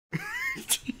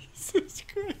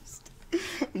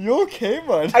You okay,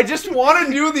 bud? I just want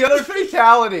to do the other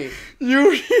fatality.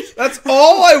 You. That's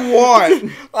all I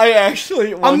want. I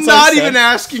actually. I'm not even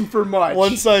asking for much.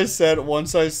 Once I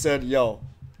said, yo,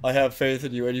 I have faith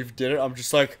in you, and you did it. I'm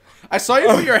just like, I saw you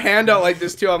put your hand out like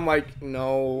this too. I'm like,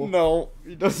 no. no,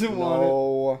 he doesn't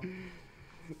want it.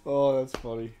 Oh, that's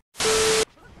funny.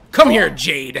 Come here,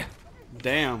 Jade.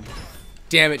 Damn.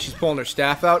 Damn it, she's pulling her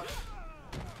staff out.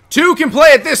 Two can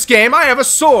play at this game. I have a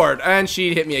sword. And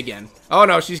she hit me again. Oh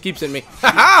no, she keeps hitting me.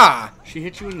 Ha ha! She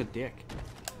hit you in the dick.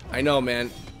 I know, man.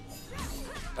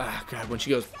 Ah, God, when she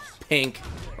goes pink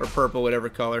or purple, whatever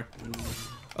color.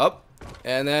 Up.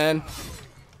 And then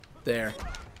there.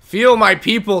 Feel my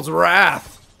people's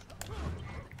wrath.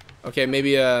 Okay,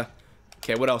 maybe,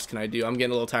 okay, what else can I do? I'm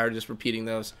getting a little tired of just repeating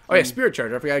those. Oh, yeah, Spirit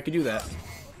Charger. I forgot I could do that.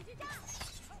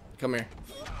 Come here.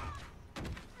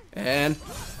 And...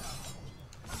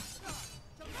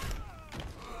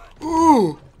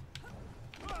 Ooh!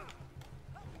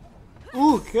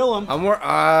 Ooh, kill him. I'm more,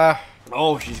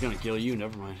 Oh, she's gonna kill you.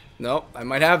 Never mind. nope, I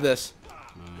might have this.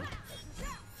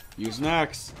 Use an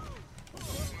axe.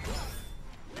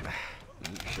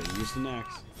 Should have used an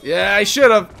axe. Yeah, I should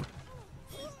have.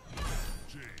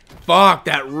 Fuck,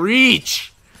 that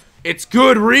reach. It's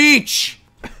good reach.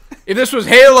 If this was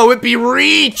Halo, it'd be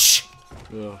reach.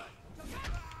 Ugh.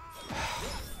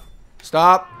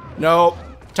 Stop. No.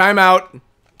 Time out.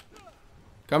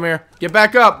 Come here. Get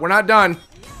back up. We're not done.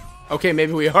 Okay,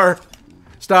 maybe we are.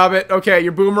 Stop it. Okay,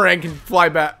 your boomerang can fly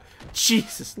back.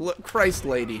 Jesus Christ,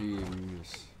 lady.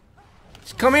 Jeez.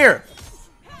 Just come here.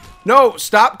 No,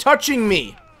 stop touching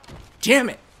me. Damn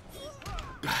it.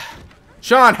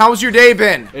 Sean, how's your day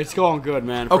been? It's going good,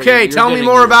 man. Okay, You're tell me getting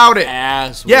more your about it.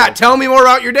 ass Yeah, whooped. tell me more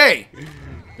about your day.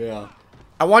 Yeah.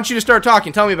 I want you to start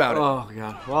talking. Tell me about it. Oh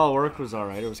god. Well, work was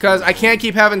alright. It was. Because I can't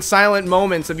keep having silent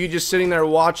moments of you just sitting there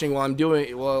watching while I'm doing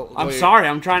it. Well, I'm sorry.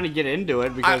 I'm trying to get into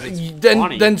it because it's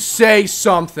funny. then say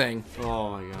something.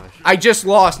 Oh my gosh. I just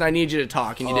lost and I need you to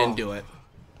talk and you didn't do it.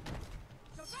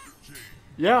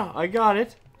 Yeah, I got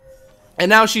it. And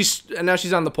now she's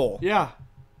on the pole. Yeah.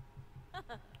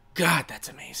 God, that's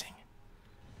amazing.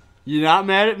 You're not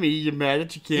mad at me. You're mad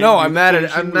at you can't. No, I'm mad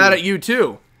at you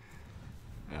too.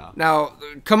 Yeah. Now,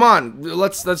 come on,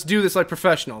 let's do this like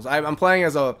professionals. I'm playing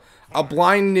as a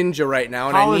blind ninja right now,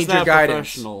 and How I is need your that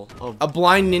guidance. professional? A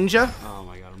blind ninja? Oh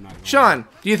my god, I'm not. Sean,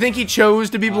 do you think he chose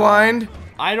to be blind?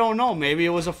 I don't know. Maybe it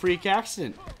was a freak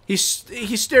accident. He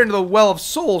stared into the well of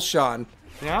souls, Sean.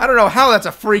 Yeah. I don't know how that's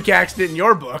a freak accident in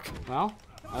your book. Well,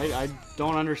 I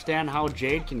don't understand how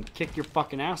Jade can kick your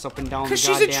fucking ass up and down the Because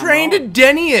goddamn she's a trained road.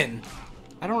 Denian.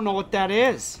 I don't know what that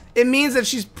is. It means that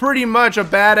she's pretty much a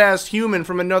badass human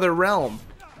from another realm.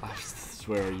 I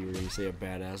swear you were gonna say a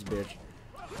badass bitch.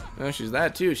 Oh, she's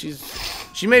that too.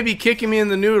 She may be kicking me in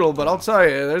the noodle, but I'll tell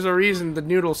you, there's a reason the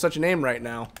noodle's such a name right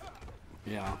now.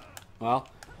 Yeah. Well,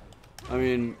 I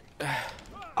mean,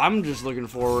 I'm just looking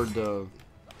forward to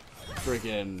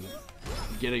freaking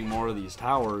getting more of these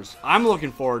towers. I'm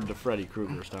looking forward to Freddy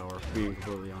Krueger's tower, being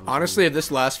completely honest. Honestly, if this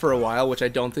lasts for a while, which I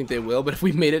don't think they will, but if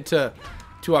we made it to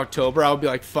October, I would be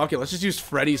like, fuck it, let's just use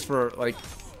Freddy's for like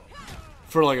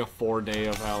a 4-day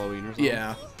of Halloween or something.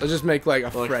 yeah. Let's just make like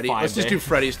a Like Freddy. 5 Let's just day. do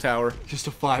Freddy's tower. Just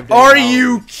a 5-day. Are Halloween.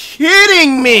 you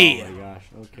kidding me? Oh my gosh.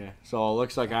 Okay. So it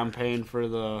looks like I'm paying for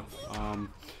the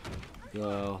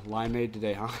limeade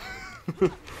today, huh?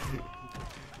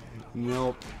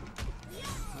 Nope.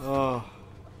 Oh.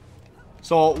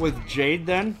 So with Jade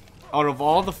then, out of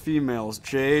all the females,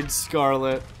 Jade,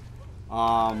 Scarlet,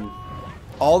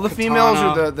 All the females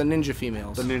Katana. or the ninja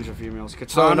females? the ninja females, So,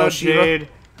 Katana, no Shiva? Jade,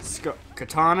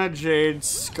 Katana, Jade,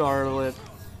 Scarlet,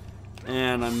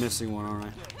 and I'm missing one, aren't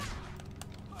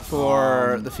I?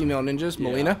 For the female ninjas, Yeah.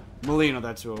 Melina? Melina,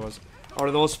 that's who it was. Out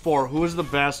of those four, who is the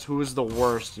best, who is the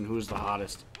worst, and who is the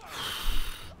hottest?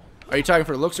 Are you talking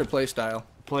for looks or playstyle?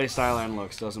 Playstyle and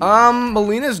looks, doesn't matter.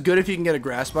 Melina's good if you can get a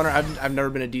grasp on her. I've never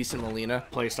been a decent Melina.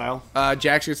 Playstyle?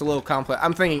 Jax gets a little complex.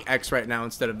 I'm thinking X right now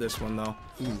instead of this one though.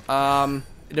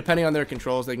 Depending on their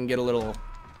controls, they can get a little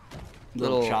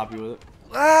Choppy with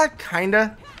it.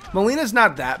 Kinda. Melina's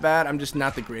not that bad. I'm just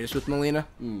not the greatest with Melina.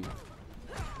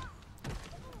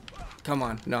 Come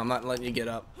on. No, I'm not letting you get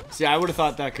up. See, I would have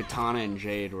thought that Katana and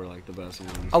Jade were like the best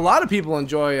ones. A lot of people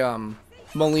enjoy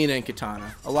Melina and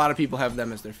Katana. A lot of people have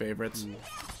them as their favorites.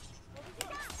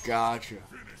 Gotcha.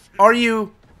 Are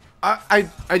you? I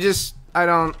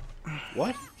don't.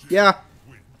 What? Yeah.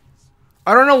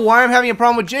 I don't know why I'm having a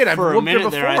problem with Jade. I've For a whooped her minute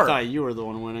before. there, I thought you were the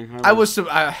one winning. I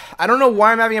don't know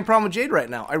why I'm having a problem with Jade right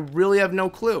now. I really have no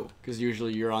clue. Because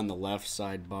usually you're on the left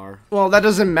sidebar. Well, that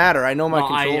doesn't matter. I know my No,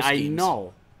 control I schemes.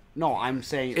 know. No, I'm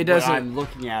saying it doesn't. What I'm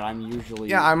looking at. I'm usually.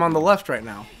 Yeah, I'm on the left right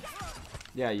now.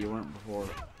 Yeah, you weren't before.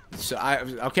 So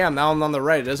okay, now I'm on the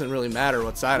right. It doesn't really matter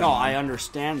what side I'm on. No, I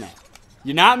understand that.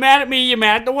 You're not mad at me. You're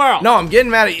mad at the world. No, I'm getting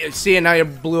mad at you. See, and now you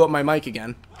blew up my mic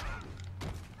again.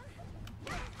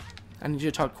 I need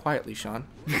you to talk quietly, Sean.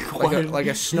 Like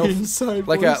a snow. Inside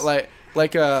like voice?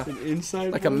 an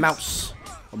inside. like a mouse.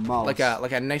 A mouse.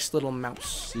 Like a nice little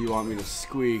mouse. So you want me to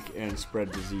squeak and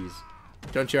spread disease?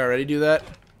 Don't you already do that?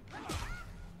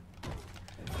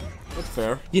 That's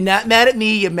fair. You're not mad at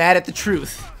me. You're mad at the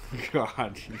truth.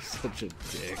 God, you're such a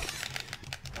dick.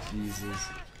 Jesus.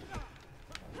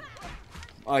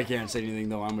 I can't say anything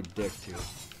though. I'm a dick too.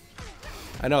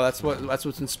 I know that's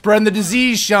what's in spreading the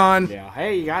disease, Sean. Yeah.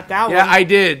 Hey, you got that one. Yeah, I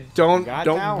did. Don't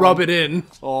rub it in.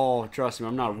 Oh, trust me,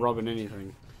 I'm not rubbing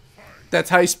anything. That's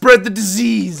how you spread the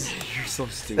disease. You're so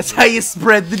stupid. That's how you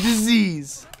spread the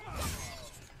disease.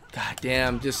 God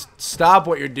damn, just stop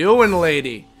what you're doing,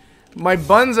 lady. My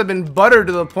buns have been buttered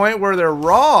to the point where they're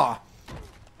raw.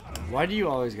 Why do you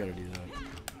always gotta do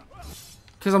that?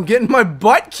 Because I'm getting my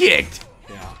butt kicked.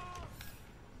 Yeah.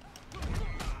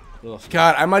 Ugh.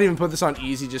 God, I might even put this on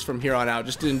easy just from here on out,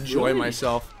 just to enjoy Really?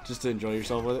 myself. Just to enjoy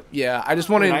yourself with it? Yeah, I just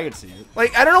want to. I could see it.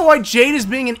 Like, I don't know why Jade is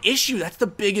being an issue. That's the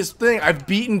biggest thing. I've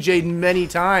beaten Jade many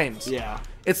times. Yeah.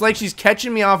 It's like she's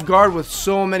catching me off guard with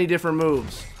so many different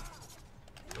moves.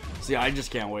 See, I just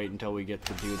can't wait until we get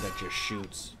the dude that just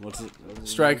shoots. What's it?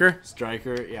 Striker?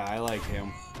 Striker? Yeah, I like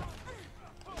him.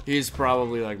 He's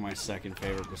probably like my second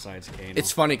favorite besides Kano.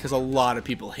 It's funny because a lot of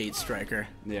people hate Striker.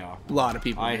 Yeah. A lot of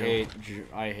people I do.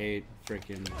 hate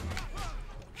freaking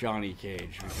Johnny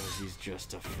Cage because he's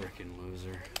just a freaking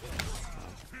loser.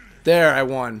 There, I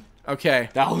won. Okay.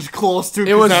 That was close too.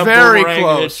 It was very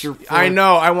close. Hit your foot. I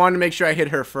know. I wanted to make sure I hit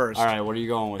her first. All right, what are you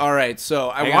going with? All right. So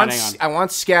I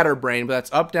want Scatterbrained, but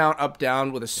that's up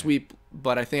down with a sweep.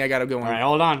 But I think I gotta go on. All right,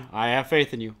 hold on. I have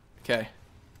faith in you. Okay.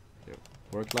 It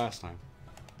worked last time.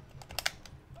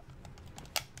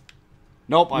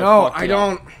 Nope. No, I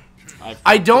don't.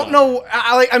 I don't know.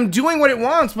 I'm doing what it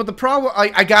wants, but the problem,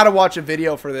 I gotta watch a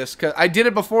video for this because I did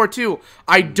it before too.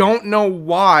 I don't know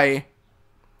why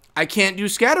I can't do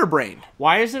Scatterbrained.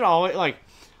 Why is it always like?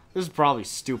 This is probably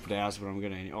stupid ass, but I'm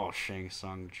gonna. Oh, Shang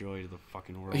Tsung, joy to the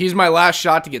fucking world. He's my last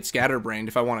shot to get Scatterbrained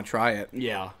if I want to try it.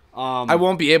 Yeah. I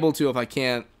won't be able to if I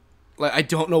can't. Like, I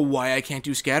don't know why I can't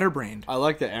do Scatterbrained. I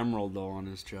like the emerald though on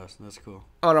his chest. That's cool.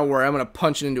 Oh, don't worry. I'm gonna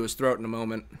punch it into his throat in a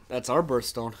moment. That's our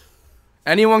birthstone.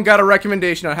 Anyone got a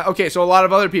recommendation on how? Okay, so a lot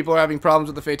of other people are having problems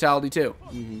with the fatality too.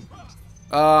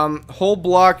 Hold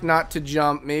block not to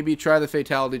jump. Maybe try the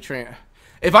fatality train.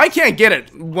 If I can't get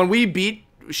it when we beat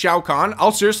Shao Kahn,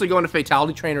 I'll seriously go into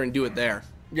fatality trainer and do it there.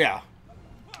 Yeah.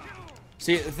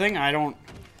 See, the thing I don't.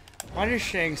 Why does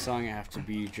Shang Tsung have to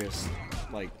be just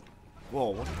like?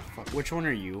 Whoa, what the fuck? Which one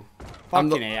are you?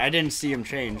 Fucking A. I didn't see him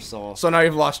change, so. So now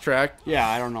you've lost track. Yeah,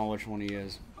 I don't know which one he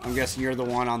is. I'm guessing you're the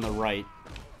one on the right.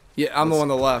 Yeah, I'm the one on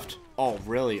the left. Oh,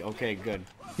 really? Okay, good.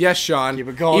 Yes, Sean. Keep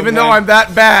it going, Even man. though I'm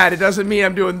that bad, it doesn't mean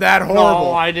I'm doing that horrible.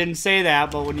 No, I didn't say that,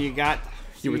 but when you got...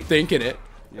 You were thinking it.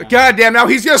 Yeah. God damn, now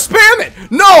he's gonna spam it!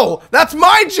 No! That's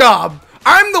my job!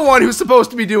 I'm the one who's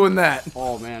supposed to be doing that.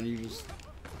 Oh, man, you just...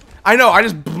 I know, I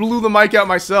just blew the mic out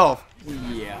myself.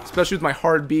 Yeah. Especially with my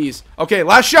hard Bs. Okay,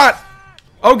 last shot!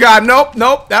 Oh god, nope,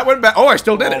 nope, that went back. Oh, I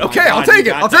still did it. Okay, I'll take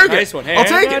it, I'll take it. Nice one. Hey, I'll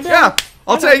take it, yeah.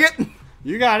 I'll take it.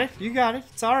 You got it, you got it.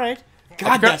 It's alright.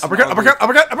 God,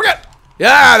 uppercut.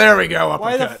 Yeah, there we go, uppercut.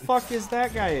 Why the fuck is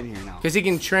that guy in here now? Because he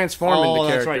can transform into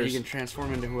characters. That's right, he can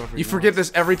transform into whoever You forget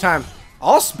this every time.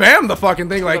 I'll spam the fucking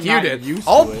thing like you did.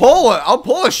 I'll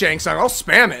pull a Shang Tsung. I'll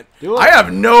spam it. Do it. I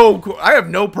have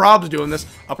no problems doing this.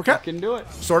 Uppercut. Can do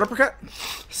it. Sword uppercut.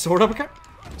 Sword uppercut.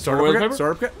 Sword uppercut.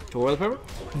 Sword uppercut. Toilet paper.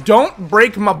 Don't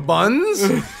break my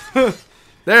buns.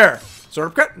 There. Sword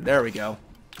uppercut. There we go.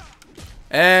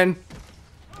 And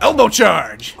elbow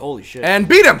charge. Holy shit. And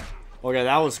beat him. Okay,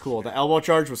 that was cool. The elbow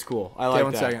charge was cool. I like that.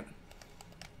 Okay, 1 second.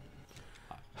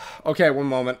 Okay, 1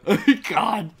 moment.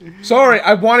 God. Sorry,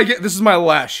 I want to get... This is my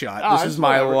last shot. Oh, this is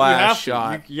my last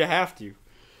shot. You have to.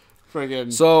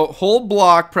 Friggin'. So, hold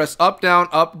block, press up,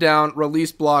 down,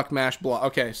 release block, mash block.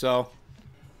 Okay, so...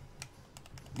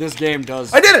 This game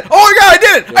does... I did it! Oh my god, I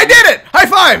did it! I did it! High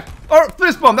five! Or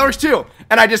fist bump, that works too.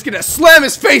 And I just get to slam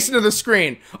his face into the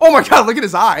screen. Oh my god, look at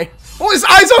his eye. Oh, his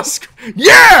eye's on screen.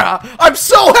 Yeah! I'm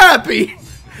so happy!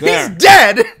 There. He's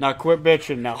dead! Now quit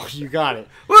bitching now. You got it.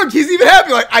 Look, he's even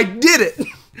happy. Like, I did it.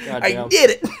 I did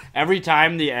it. Every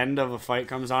time the end of a fight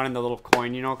comes on and the little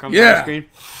coin, you know, comes on the screen,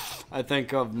 I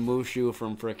think of Mushu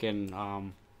from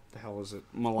frickin', the hell is it?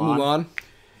 Mulan. Mulan?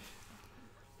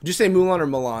 Did you say Mulan or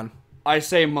Milan? I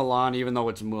say Milan, even though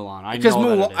it's Mulan. Because know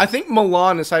Mulan, that it is. I think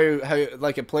Milan is how you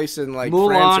like a place in like Mulan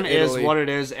France or is Italy. what it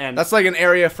is, and That's like an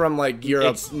area from like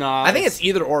Europe. It's no, I think it's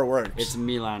either or works. It's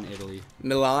Milan, Italy.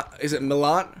 Milan. Is it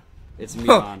Milan? It's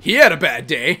Milan. He had a bad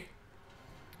day.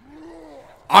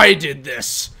 I did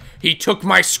this. He took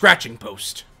my scratching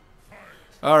post.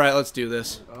 All right, let's do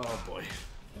this. Oh boy.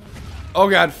 Oh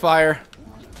god, fire.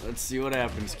 Let's see what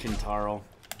happens, Kintaro.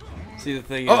 See, the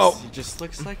thing Uh-oh. is, he just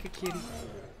looks like a kitty.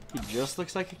 He just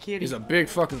looks like a kitty. He's a big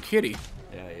fucking kitty.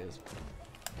 Yeah, he is.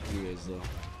 He is, though.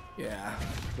 Yeah.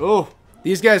 Oh!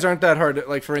 These guys aren't that hard,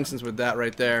 like, for instance, with that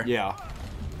right there. Yeah.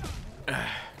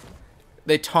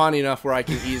 They taunt enough where I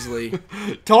can easily...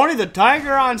 Tony the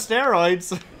Tiger on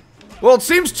steroids. Well, it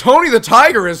seems Tony the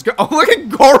Tiger is... Oh, look at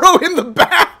Goro in the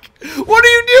back! What are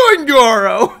you doing,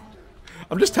 Goro?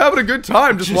 I'm just having a good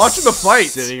time, just watching the fight.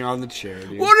 Sitting on the chair,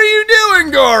 dude. What are you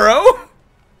doing, Goro?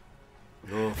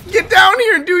 Oh. Get down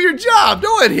here and do your job.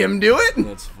 Don't let him do it.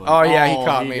 That's funny. Oh, yeah, he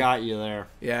caught me. He got you there.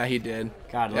 Yeah, he did.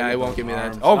 God, yeah, he won't give me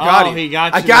that. arms. Oh, God. Oh, he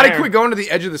got you I gotta there. quit going to the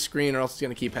edge of the screen or else it's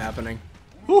gonna keep happening.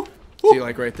 Woo, See,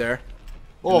 like, right there.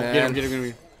 Oh, And get him, then- get him, get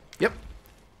him. Yep.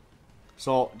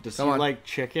 So, does he Come on. like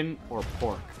chicken or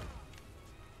pork?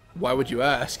 Why would you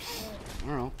ask? I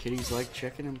don't know. Kitties like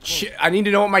chicken and pork. I need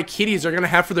to know what my kitties are gonna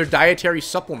have for their dietary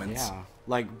supplements. Yeah.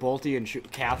 Like, Bolty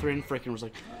and Catherine freaking was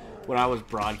like, when I was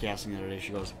broadcasting the other day,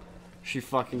 she goes, she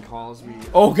fucking calls me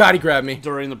Oh, God, he grabbed me.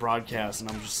 during the broadcast, and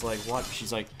I'm just like, what?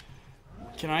 She's like,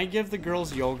 can I give the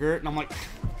girls yogurt? And I'm like,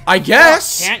 I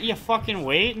guess. can't you fucking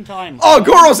wait until I'm Oh, home?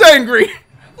 Goro's angry.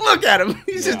 Look at him.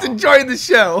 He's just Yeah. enjoying the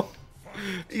show.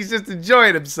 He's just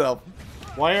enjoying himself.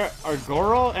 Why are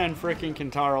Goro and freaking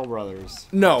Kintaro brothers?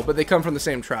 No, but they come from the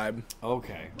same tribe.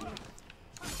 Okay.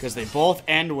 Because they both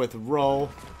end with Ro,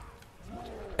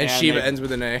 And Shiva ends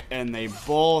with an A. and they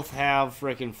both have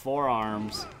freaking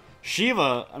forearms.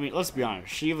 Shiva, I mean, let's be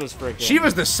honest, Shiva's freaking...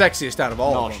 Shiva's the sexiest out of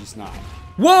all No, of them. she's not.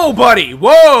 Whoa, buddy.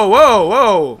 Whoa, whoa,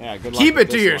 whoa. Yeah, good luck Keep with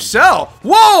it to this one. yourself.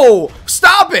 Whoa.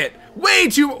 Stop it. Way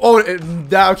too... Oh,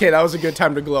 okay, that was a good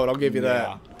time to gloat. I'll give you that.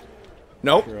 Yeah.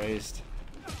 Nope. Christ.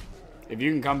 If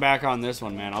you can come back on this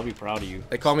one, man, I'll be proud of you.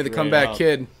 They call me the Straight comeback up.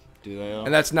 kid. Do they? Though?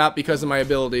 And that's not because of my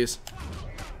abilities.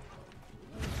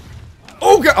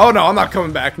 Oh, God. Oh, no, I'm not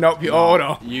coming back. Nope. Oh,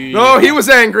 no. No, he was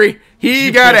angry.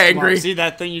 He got pissed him off. angry. See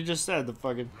that thing you just said? The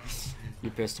fucking... You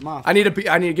pissed him off. I need to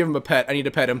give him a pet. I need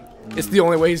to pet him. It's the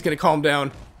only way he's going to calm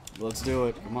down. Let's do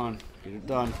it. Come on. Get it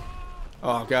done.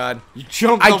 Oh, God. You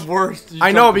jumped the worst.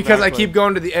 I know, because I keep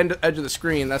going to the edge of the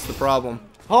screen. That's the problem.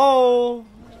 Oh!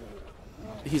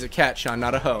 He's a cat, Sean,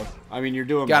 not a hoe. I mean, you're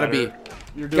doing Gotta better.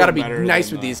 You're doing Gotta be better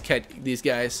nice than, with these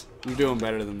guys. You're doing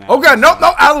better than that. Oh, God. Nope,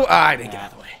 nope. Out of the way. I didn't get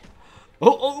out of the way.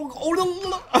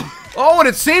 Oh, Oh, and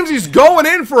it seems he's going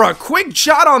in for a quick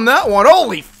shot on that one.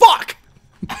 Holy fuck!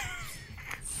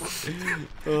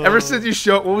 Ever since you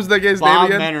showed, what was that guy's name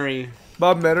again? Menery.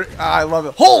 Bob Menery. Ah, I love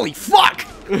it. Holy fuck!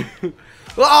 Oh,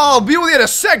 I'll be with you in a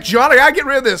sec, John. I gotta get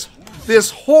rid of this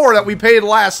whore that we paid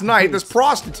last night, this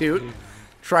prostitute.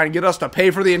 Trying to get us to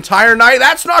pay for the entire night.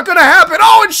 That's not gonna happen.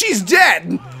 Oh, and she's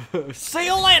dead. See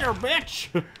you later,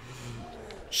 bitch.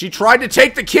 She tried to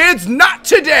take the kids. Not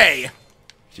today.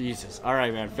 Jesus. All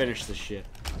right, man. Finish this shit.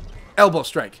 Elbow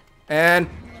strike. And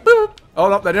boop. Oh,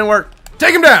 no, that didn't work.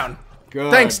 Take him down.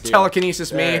 Good. Thanks, deal.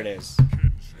 telekinesis me. There it is.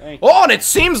 Thank Oh, and it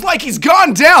seems like he's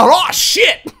gone down. Oh,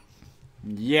 shit.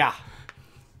 you. Yeah.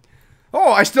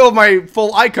 Oh, I still have my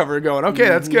full eye cover going. Okay,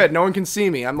 that's good. No one can see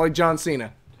me. I'm like John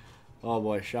Cena. Oh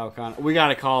boy, Shao Kahn. We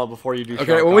gotta call it before you do. Okay,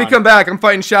 Shao when we Kahn. come back, I'm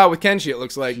fighting Shao with Kenshi, it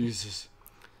looks like. Jesus.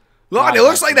 Look, God, it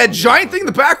looks like that that's giant thing in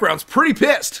the background's pretty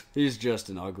pissed. He's just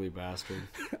an ugly bastard.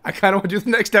 I kind of want to do the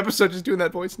next episode just doing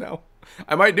that voice now.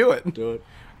 I might do it. Do it.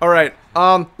 All right.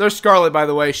 There's Scarlet, by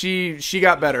the way. She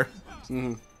got better.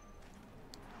 Mm-hmm.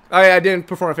 I didn't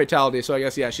perform a fatality, so I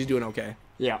guess, yeah, she's doing okay.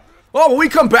 Yeah. Oh, when we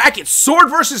come back, it's Sword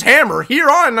versus Hammer here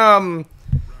on,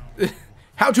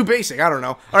 How to Basic. I don't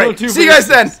know. All right, see you guys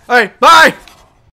then. All right, bye.